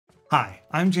Hi,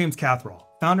 I'm James Catherall,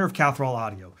 founder of Catherall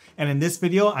Audio, and in this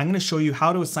video, I'm going to show you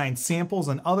how to assign samples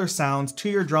and other sounds to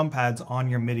your drum pads on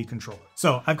your MIDI controller.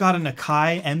 So I've got an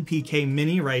Akai MPK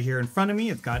Mini right here in front of me.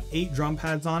 It's got 8 drum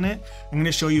pads on it. I'm going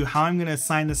to show you how I'm going to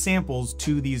assign the samples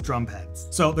to these drum pads.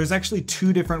 So there's actually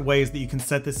 2 different ways that you can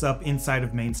set this up inside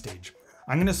of MainStage.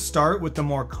 I'm going to start with the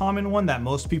more common one that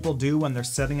most people do when they're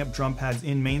setting up drum pads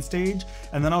in MainStage,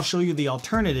 and then I'll show you the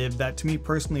alternative that to me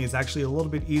personally is actually a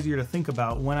little bit easier to think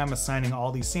about when I'm assigning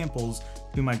all these samples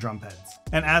to my drum pads.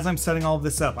 And as I'm setting all of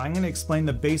this up, I'm going to explain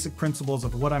the basic principles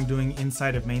of what I'm doing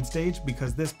inside of MainStage,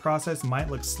 because this process might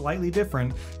look slightly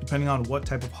different depending on what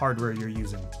type of hardware you're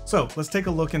using. So let's take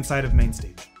a look inside of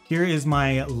MainStage. Here is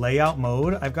my layout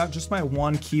mode. I've got just my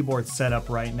one keyboard set up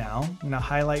right now. I'm gonna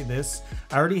highlight this.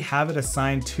 I already have it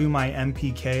assigned to my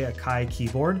MPK Akai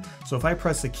keyboard. So if I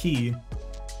press a key,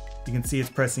 you can see it's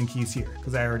pressing keys here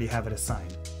because I already have it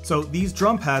assigned. So these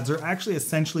drum pads are actually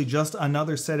essentially just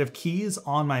another set of keys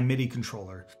on my MIDI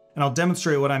controller. And I'll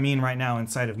demonstrate what I mean right now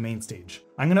inside of MainStage.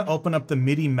 I'm gonna open up the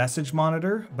MIDI message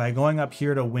monitor by going up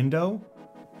here to Window,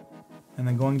 and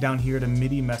then going down here to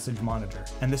MIDI message monitor.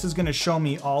 And this is gonna show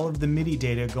me all of the MIDI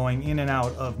data going in and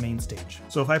out of MainStage.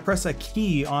 So if I press a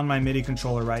key on my MIDI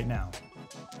controller right now,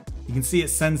 you can see it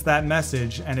sends that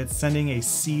message and it's sending a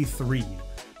C3.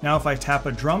 Now if I tap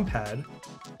a drum pad,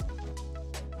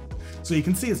 so you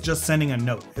can see it's just sending a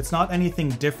note. It's not anything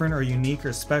different or unique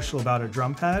or special about a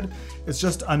drum pad. It's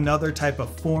just another type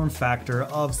of form factor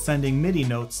of sending MIDI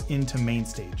notes into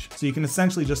MainStage. So you can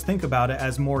essentially just think about it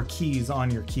as more keys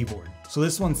on your keyboard. So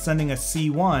this one's sending a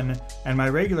C1 and my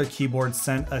regular keyboard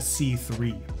sent a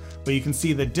C3. But you can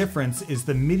see the difference is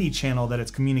the MIDI channel that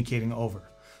it's communicating over.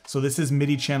 So this is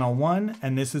MIDI channel 1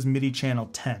 and this is MIDI channel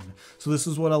 10. So this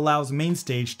is what allows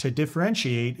MainStage to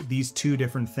differentiate these 2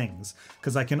 different things,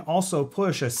 because I can also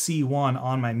push a C1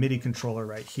 on my MIDI controller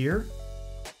right here.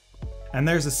 And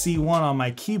there's a C1 on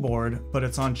my keyboard, but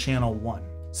it's on channel 1.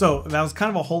 So that was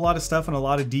kind of a whole lot of stuff and a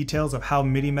lot of details of how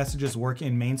MIDI messages work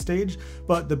in MainStage,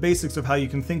 but the basics of how you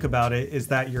can think about it is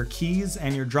that your keys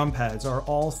and your drum pads are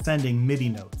all sending MIDI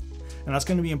notes. And that's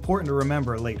going to be important to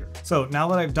remember later. So now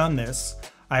that I've done this,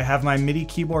 I have my MIDI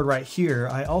keyboard right here.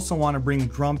 I also want to bring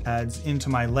drum pads into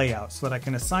my layout so that I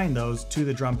can assign those to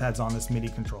the drum pads on this MIDI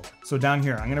controller. So down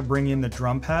here, I'm going to bring in the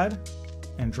drum pad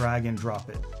and drag and drop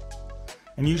it.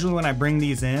 And usually when I bring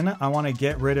these in, I want to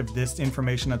get rid of this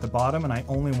information at the bottom and I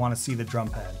only want to see the drum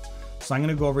pad. So I'm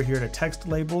going to go over here to text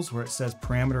labels where it says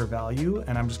parameter value,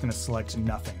 and I'm just going to select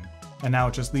nothing. And now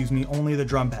it just leaves me only the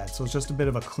drum pad, so it's just a bit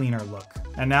of a cleaner look.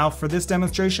 And now for this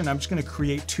demonstration, I'm just gonna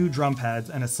create 2 drum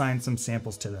pads and assign some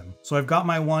samples to them. So I've got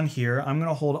my one here. I'm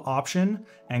gonna hold Option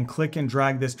and click and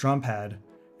drag this drum pad,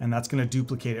 and that's gonna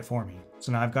duplicate it for me.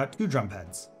 So now I've got 2 drum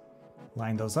pads.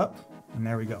 Line those up, and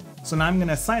there we go. So now I'm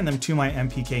gonna assign them to my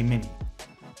MPK Mini.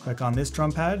 Click on this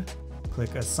drum pad,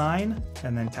 click Assign,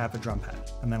 and then tap a drum pad.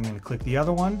 And then I'm gonna click the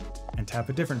other one and tap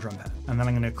a different drum pad. And then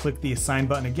I'm gonna click the Assign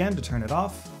button again to turn it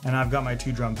off. And I've got my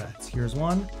 2 drum pads. Here's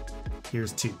 1,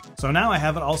 here's 2. So now I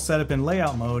have it all set up in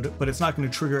layout mode, but it's not gonna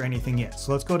trigger anything yet.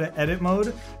 So let's go to edit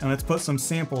mode and let's put some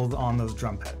samples on those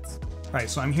drum pads. All right,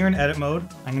 so I'm here in edit mode.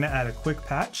 I'm gonna add a quick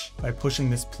patch by pushing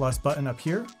this plus button up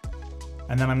here.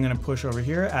 And then I'm gonna push over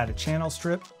here, add a channel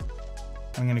strip.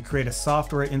 I'm gonna create a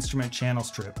software instrument channel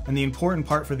strip. And the important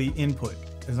part for the input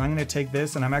is I'm gonna take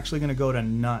this and I'm actually gonna go to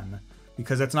none,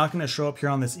 because it's not gonna show up here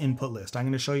on this input list. I'm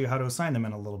gonna show you how to assign them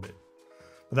in a little bit.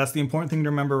 But that's the important thing to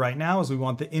remember right now is we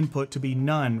want the input to be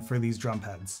none for these drum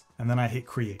pads. And then I hit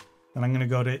create. Then I'm gonna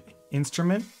go to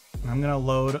instrument and I'm gonna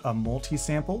load a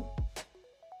multi-sample.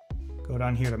 Go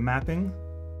down here to mapping,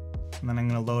 and then I'm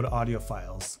gonna load audio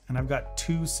files. And I've got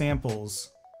 2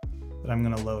 samples that I'm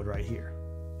gonna load right here.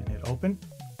 And hit open.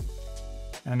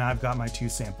 And now I've got my 2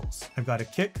 samples. I've got a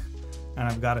kick and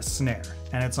I've got a snare,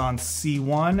 and it's on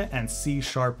C1 and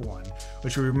C#1,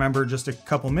 which we remember just a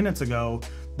couple minutes ago,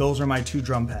 those are my 2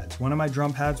 drum pads. One of my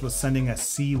drum pads was sending a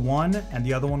C1 and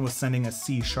the other one was sending a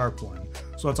C#1.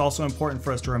 So it's also important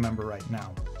for us to remember right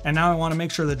now. And now I want to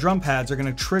make sure the drum pads are going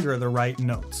to trigger the right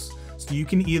notes. So you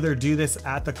can either do this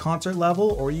at the concert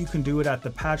level, or you can do it at the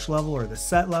patch level or the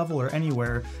set level or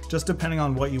anywhere, just depending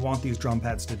on what you want these drum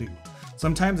pads to do.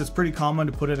 Sometimes it's pretty common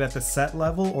to put it at the set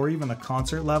level or even the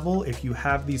concert level. If you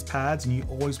have these pads and you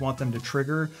always want them to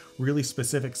trigger really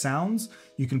specific sounds,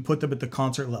 you can put them at the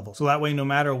concert level. So that way, no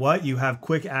matter what, you have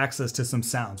quick access to some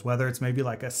sounds, whether it's maybe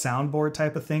like a soundboard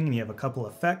type of thing and you have a couple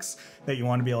effects that you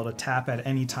want to be able to tap at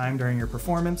any time during your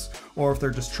performance, or if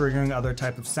they're just triggering other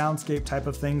type of soundscape type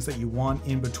of things that you want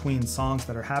in between songs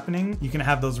that are happening, you can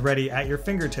have those ready at your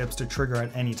fingertips to trigger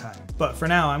at any time. But for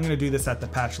now, I'm going to do this at the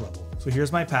patch level. So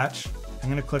here's my patch. I'm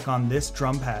gonna click on this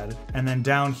drum pad, and then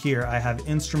down here I have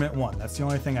instrument 1. That's the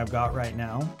only thing I've got right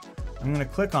now. I'm gonna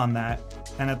click on that,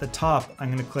 and at the top, I'm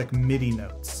gonna click MIDI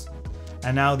notes.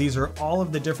 And now these are all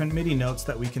of the different MIDI notes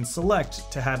that we can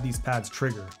select to have these pads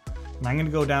trigger. And I'm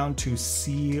gonna go down to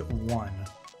C1.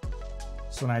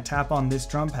 So when I tap on this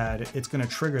drum pad, it's gonna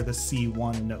trigger the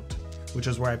C1 note, which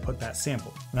is where I put that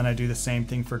sample. And then I do the same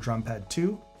thing for drum pad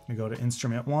 2. I go to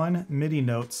instrument 1, MIDI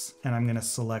notes, and I'm gonna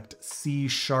select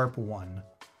C#1.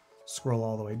 Scroll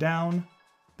all the way down,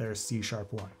 there's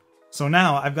C#1. So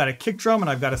now I've got a kick drum and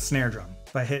I've got a snare drum.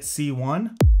 If I hit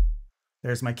C1,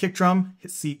 there's my kick drum,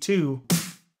 hit C2,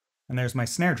 and there's my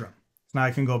snare drum. So now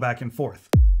I can go back and forth.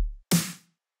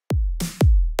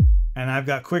 And I've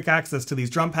got quick access to these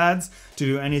drum pads to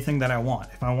do anything that I want.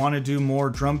 If I want to do more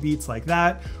drum beats like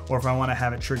that, or if I want to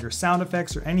have it trigger sound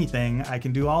effects or anything, I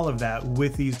can do all of that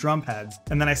with these drum pads.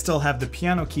 And then I still have the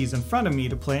piano keys in front of me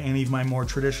to play any of my more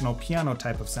traditional piano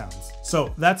type of sounds.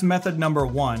 So that's method number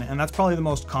 1, and that's probably the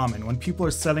most common. When people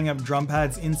are setting up drum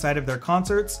pads inside of their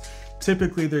concerts,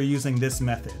 typically they're using this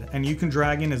method, and you can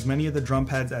drag in as many of the drum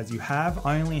pads as you have.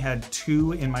 I only had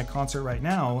 2 in my concert right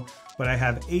now, but I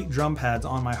have 8 drum pads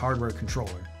on my hardware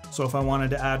controller. So if I wanted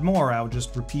to add more, I would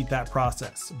just repeat that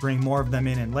process. Bring more of them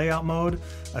in layout mode,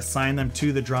 assign them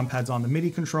to the drum pads on the MIDI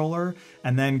controller,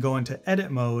 and then go into edit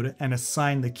mode and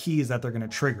assign the keys that they're gonna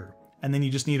trigger. And then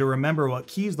you just need to remember what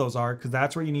keys those are, because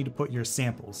that's where you need to put your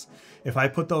samples. If I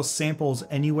put those samples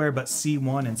anywhere but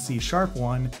C1 and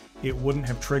C#1, it wouldn't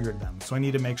have triggered them. So I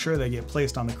need to make sure they get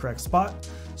placed on the correct spot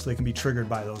so they can be triggered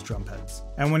by those drum pads.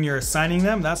 And when you're assigning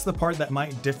them, that's the part that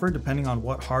might differ depending on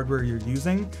what hardware you're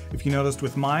using. If you noticed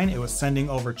with mine, it was sending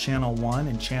over channel 1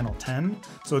 and channel 10.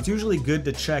 So it's usually good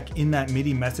to check in that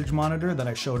MIDI message monitor that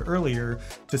I showed earlier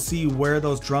to see where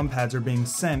those drum pads are being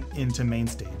sent into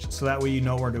MainStage. So that way you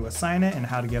know where to assign it and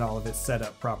how to get all of it set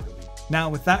up properly. Now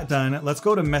with that done, let's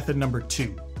go to method number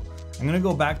 2. I'm gonna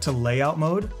go back to layout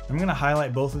mode. I'm gonna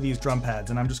highlight both of these drum pads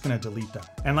and I'm just gonna delete them.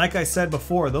 And like I said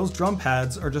before, those drum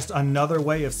pads are just another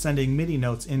way of sending MIDI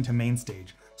notes into MainStage.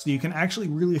 So you can actually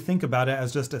really think about it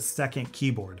as just a second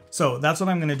keyboard. So that's what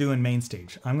I'm gonna do in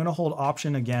MainStage. I'm gonna hold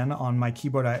Option again on my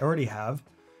keyboard I already have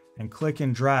and click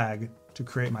and drag to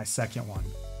create my second one.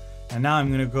 And now I'm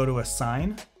gonna go to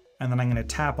Assign, and then I'm gonna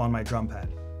tap on my drum pad.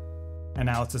 And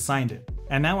now it's assigned it.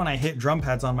 And now when I hit drum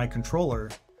pads on my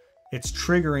controller, it's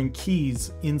triggering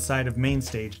keys inside of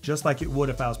MainStage, just like it would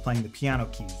if I was playing the piano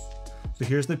keys. So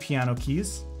here's the piano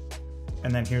keys,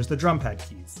 and then here's the drum pad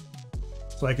keys.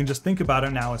 So I can just think about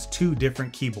it now as 2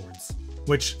 different keyboards,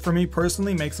 which for me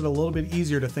personally makes it a little bit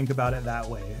easier to think about it that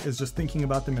way, is just thinking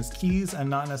about them as keys and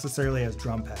not necessarily as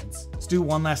drum pads. Let's do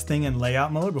one last thing in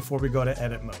layout mode before we go to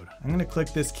edit mode. I'm gonna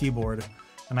click this keyboard,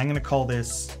 and I'm gonna call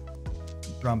this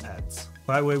drum pads.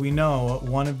 That way we know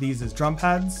one of these is drum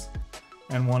pads,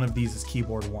 and one of these is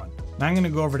keyboard 1. Now I'm gonna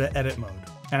go over to edit mode,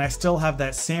 and I still have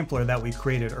that sampler that we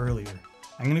created earlier.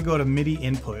 I'm gonna go to MIDI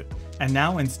input, and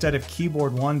now instead of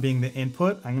keyboard 1 being the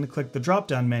input, I'm gonna click the drop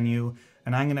down menu,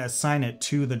 and I'm gonna assign it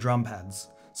to the drum pads.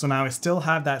 So now I still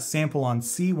have that sample on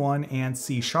C1 and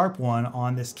C#1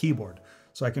 on this keyboard.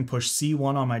 So I can push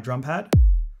C1 on my drum pad,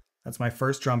 that's my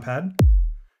first drum pad,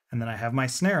 and then I have my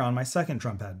snare on my second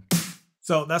drum pad.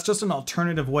 So that's just an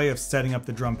alternative way of setting up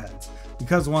the drum pads,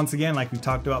 because once again, like we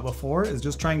talked about before, is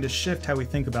just trying to shift how we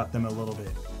think about them a little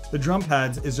bit. The drum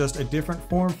pads is just a different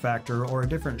form factor or a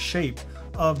different shape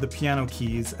of the piano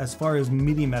keys as far as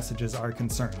MIDI messages are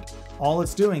concerned. All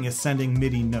it's doing is sending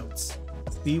MIDI notes.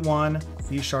 C1,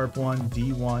 C#1,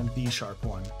 D1,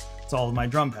 D#1. It's all of my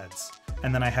drum pads.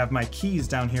 And then I have my keys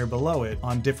down here below it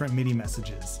on different MIDI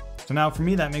messages. So now for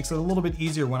me, that makes it a little bit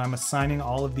easier when I'm assigning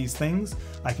all of these things.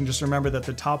 I can just remember that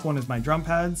the top one is my drum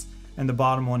pads and the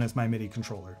bottom one is my MIDI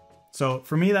controller. So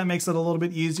for me, that makes it a little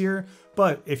bit easier,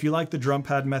 but if you like the drum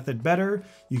pad method better,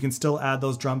 you can still add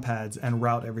those drum pads and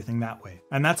route everything that way.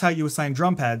 And that's how you assign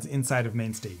drum pads inside of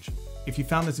MainStage. If you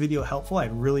found this video helpful,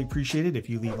 I'd really appreciate it if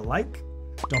you leave a like.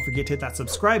 Don't forget to hit that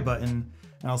subscribe button,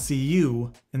 and I'll see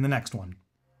you in the next one.